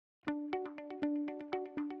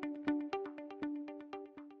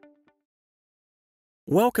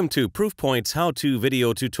Welcome to Proofpoint's how-to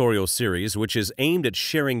video tutorial series, which is aimed at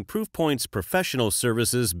sharing Proofpoint's professional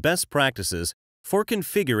services best practices for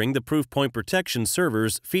configuring the Proofpoint protection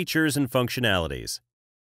server's features and functionalities.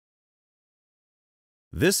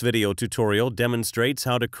 This video tutorial demonstrates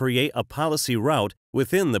how to create a policy route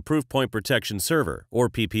within the Proofpoint protection server, or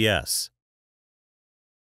PPS.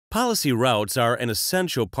 Policy routes are an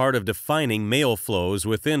essential part of defining mail flows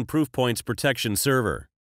within Proofpoint's protection server.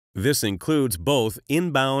 This includes both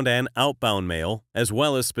inbound and outbound mail, as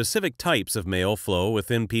well as specific types of mail flow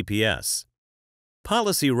within PPS.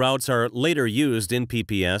 Policy routes are later used in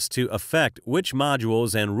PPS to affect which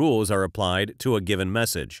modules and rules are applied to a given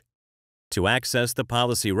message. To access the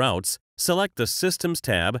policy routes, select the Systems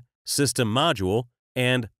tab, System Module,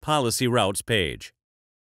 and Policy Routes page.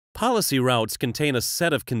 Policy routes contain a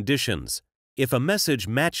set of conditions. If a message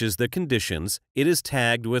matches the conditions, it is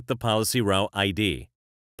tagged with the policy route ID.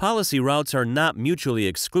 Policy routes are not mutually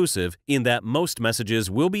exclusive in that most messages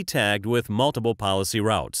will be tagged with multiple policy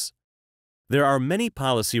routes. There are many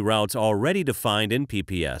policy routes already defined in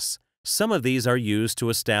PPS. Some of these are used to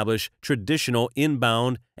establish traditional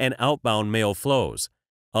inbound and outbound mail flows.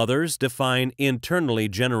 Others define internally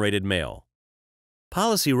generated mail.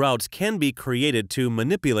 Policy routes can be created to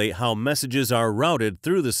manipulate how messages are routed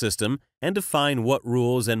through the system and define what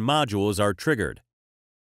rules and modules are triggered.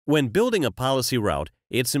 When building a policy route,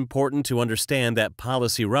 it's important to understand that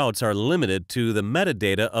policy routes are limited to the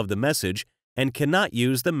metadata of the message and cannot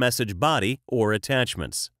use the message body or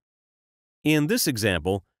attachments. In this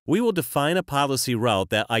example, we will define a policy route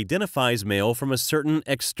that identifies mail from a certain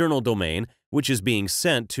external domain which is being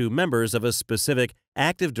sent to members of a specific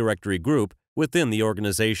Active Directory group within the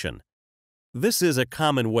organization. This is a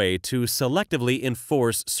common way to selectively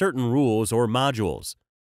enforce certain rules or modules.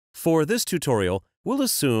 For this tutorial, we'll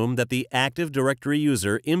assume that the Active Directory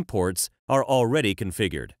user imports are already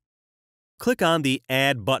configured. Click on the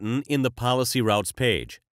Add button in the Policy Routes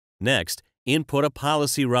page. Next, input a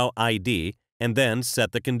policy route ID and then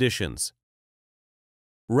set the conditions.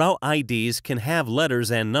 Route IDs can have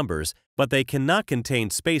letters and numbers, but they cannot contain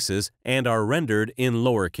spaces and are rendered in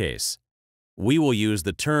lowercase. We will use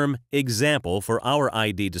the term example for our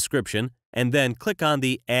ID description and then click on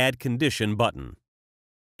the Add Condition button.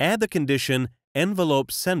 Add the condition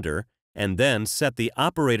envelope sender and then set the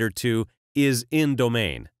operator to is in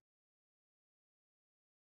domain.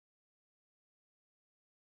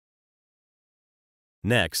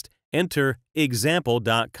 Next, enter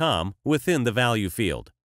example.com within the value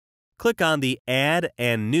field. Click on the Add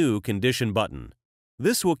and New Condition button.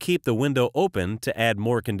 This will keep the window open to add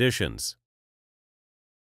more conditions.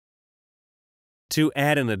 To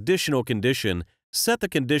add an additional condition, set the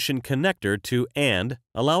condition connector to AND,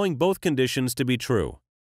 allowing both conditions to be true.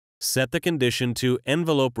 Set the condition to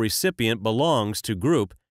envelope recipient belongs to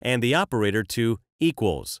group and the operator to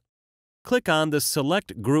equals. Click on the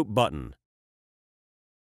Select Group button.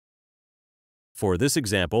 For this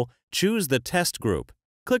example, choose the test group.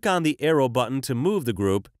 Click on the arrow button to move the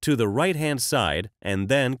group to the right-hand side and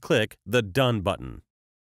then click the Done button.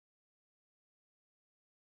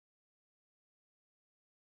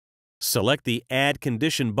 Select the Add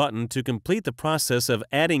Condition button to complete the process of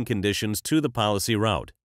adding conditions to the policy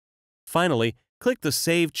route. Finally, click the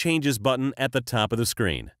Save Changes button at the top of the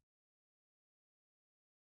screen.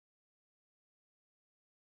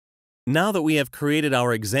 Now that we have created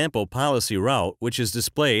our example policy route, which is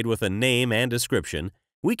displayed with a name and description,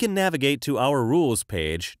 we can navigate to our Rules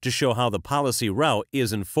page to show how the policy route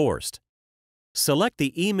is enforced. Select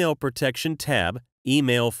the Email Protection tab,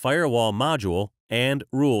 Email Firewall module, and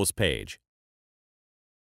Rules page.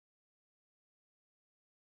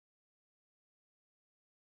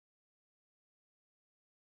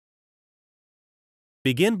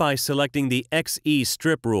 Begin by selecting the XE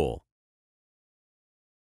strip rule.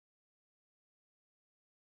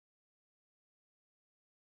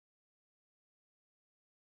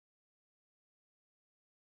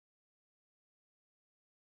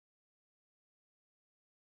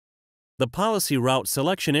 The policy route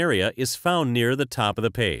selection area is found near the top of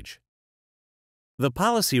the page. The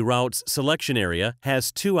policy routes selection area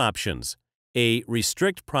has two options, a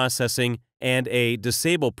Restrict Processing and a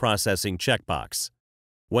Disable Processing checkbox.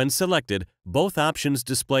 When selected, both options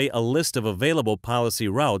display a list of available policy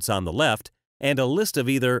routes on the left and a list of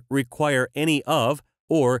either Require any of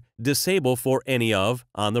or Disable for any of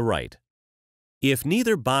on the right. If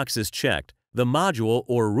neither box is checked, the module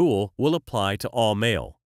or rule will apply to all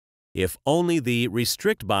mail. If only the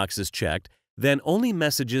Restrict box is checked, then only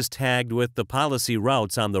messages tagged with the policy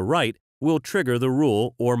routes on the right will trigger the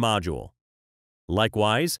rule or module.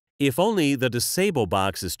 Likewise, if only the Disable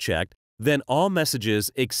box is checked, then all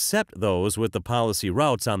messages except those with the policy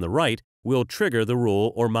routes on the right will trigger the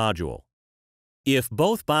rule or module. If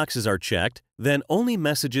both boxes are checked, then only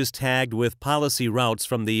messages tagged with policy routes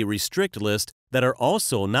from the restrict list that are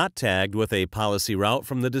also not tagged with a policy route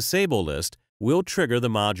from the disable list will trigger the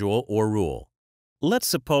module or rule. Let's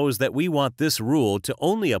suppose that we want this rule to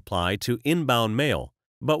only apply to inbound mail,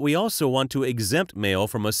 but we also want to exempt mail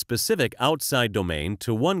from a specific outside domain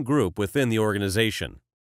to one group within the organization.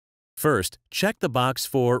 First, check the box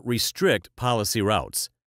for Restrict Policy Routes.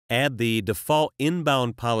 Add the default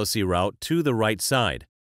inbound policy route to the right side.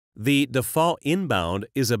 The default inbound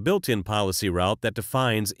is a built-in policy route that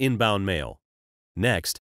defines inbound mail.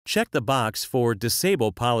 Next, check the box for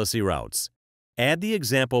Disable Policy Routes. Add the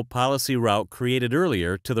example policy route created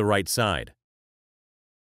earlier to the right side.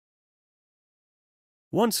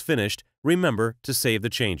 Once finished, remember to save the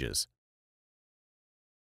changes.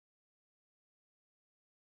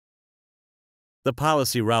 The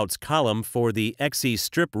Policy Routes column for the XE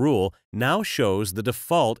strip rule now shows the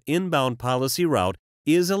default inbound policy route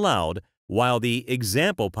is allowed while the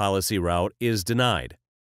example policy route is denied.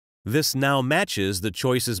 This now matches the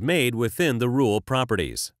choices made within the rule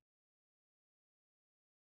properties.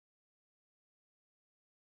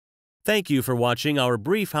 Thank you for watching our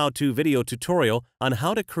brief how-to video tutorial on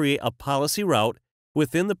how to create a policy route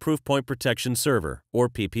within the Proofpoint Protection Server, or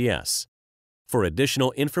PPS. For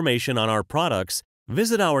additional information on our products,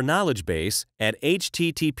 visit our knowledge base at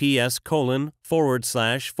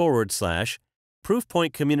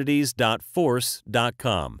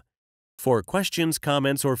https://proofpointcommunities.force.com. For questions,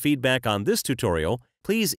 comments, or feedback on this tutorial,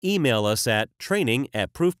 please email us at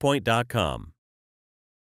training@proofpoint.com.